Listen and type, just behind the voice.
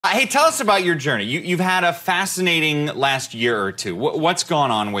Hey, tell us about your journey. You've had a fascinating last year or two. What's gone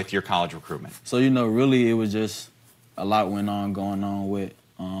on with your college recruitment? So, you know, really it was just a lot going on with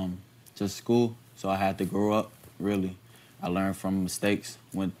just school. So I had to grow up, really. I learned from mistakes,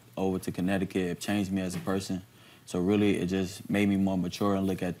 went over to Connecticut. It changed me as a person. So really it just made me more mature and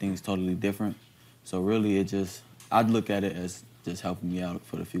look at things totally different. So really I'd look at it as just helping me out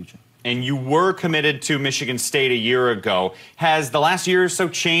for the future. And you were committed to Michigan State a year ago. Has the last year or so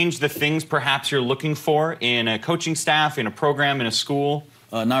changed the things perhaps you're looking for in a coaching staff, in a program, in a school?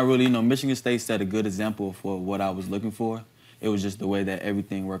 Not really. You know, Michigan State set a good example for what I was looking for. It was just the way that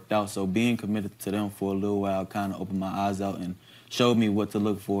everything worked out. So being committed to them for a little while kind of opened my eyes out and showed me what to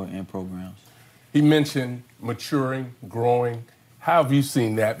look for in programs. He mentioned maturing, growing. How have you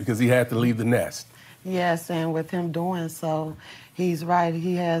seen that? Because he had to leave the nest. Yes, and with him doing so, he's right.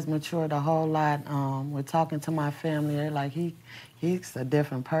 He has matured a whole lot. We're talking to my family. They're like, he's a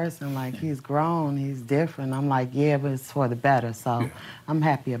different person. Like, he's grown. He's different. I'm like, yeah, but it's for the better. So I'm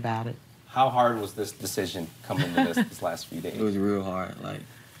happy about it. How hard was this decision coming to this last few days? It was real hard. Like,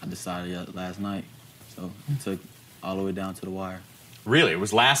 I decided last night. So it took all the way down to the wire. Really? It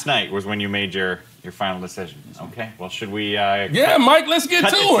was last night was when you made your final decision. Okay. Well, should we... yeah, Mike, let's get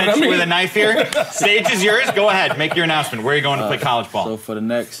to it. I mean, with a knife here. Stage is yours. Go ahead. Make your announcement. Where are you going to play college ball? So for the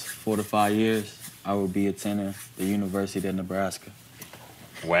next 4 to 5 years, I will be attending the University of Nebraska.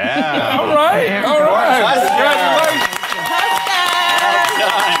 Wow. All right. All right.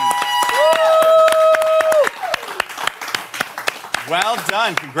 Congratulations. Well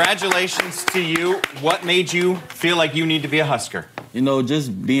done. Congratulations to you. What made you feel like you need to be a Husker? You know,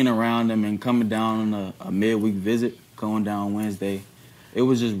 just being around them and coming down on a midweek visit, going down Wednesday, it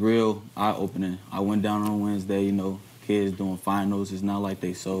was just real eye-opening. I went down on Wednesday, you know, kids doing finals. It's not like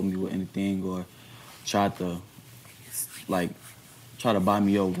they sold me with anything or tried to buy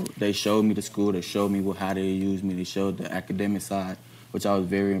me over. They showed me the school. They showed me how they use me. They showed the academic side, which I was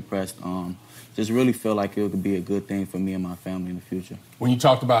very impressed. Just really feel like it could be a good thing for me and my family in the future. When you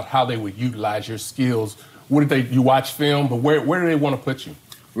talked about how they would utilize your skills, you watch film, but where do they want to put you?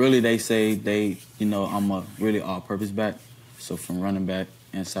 Really, they say I'm a really all-purpose back. So from running back,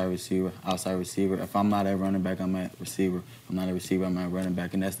 inside receiver, outside receiver. If I'm not at running back, I'm at receiver. If I'm not at receiver, I'm at running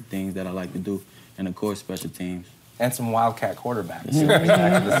back. And that's the things that I like to do. And, of course, special teams. And some Wildcat quarterbacks.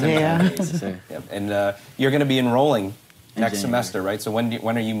 Yep. And you're going to be enrolling next semester, right? So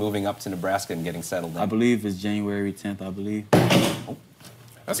when are you moving up to Nebraska and getting settled in? I believe it's January 10th, I believe.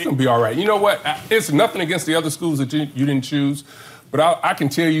 That's going to be all right. You know what? It's nothing against the other schools that you didn't choose, but I can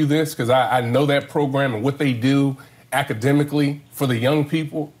tell you this because I know that program and what they do academically for the young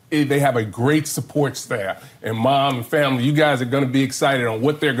people. They have a great support staff. And mom and family, you guys are going to be excited on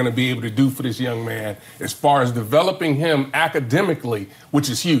what they're going to be able to do for this young man as far as developing him academically, which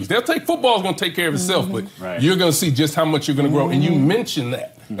is huge. Football's going to take care of itself, but you're going to see just how much you're going to grow. And you mentioned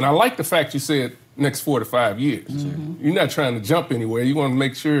that. And I like the fact you said next 4 to 5 years. You're not trying to jump anywhere. You want to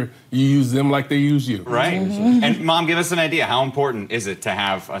make sure you use them like they use you. Right. And, Mom, give us an idea. How important is it to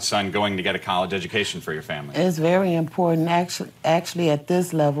have a son going to get a college education for your family? It's very important. Actually, at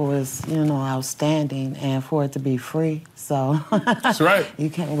this level is, outstanding, and for it to be free. So that's right.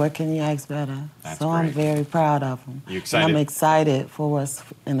 What can you ask better? That's so great. I'm very proud of him. You excited? And I'm excited for what's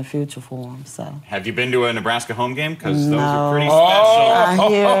in the future for him. So. Have you been to a Nebraska home game? Because those No. are pretty special. I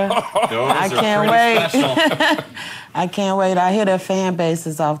hear. I can't wait. I can't wait. I hear their fan base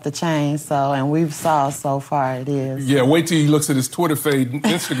is off the chain, and we've saw so far it is. Yeah, wait till he looks at his Twitter feed,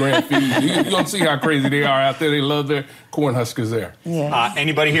 Instagram feed. You're going to see how crazy they are out there. They love their Cornhuskers there. Yes.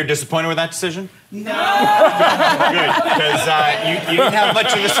 Anybody here disappointed with that decision? No. Good, because you didn't have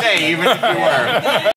much of a say, even if you were.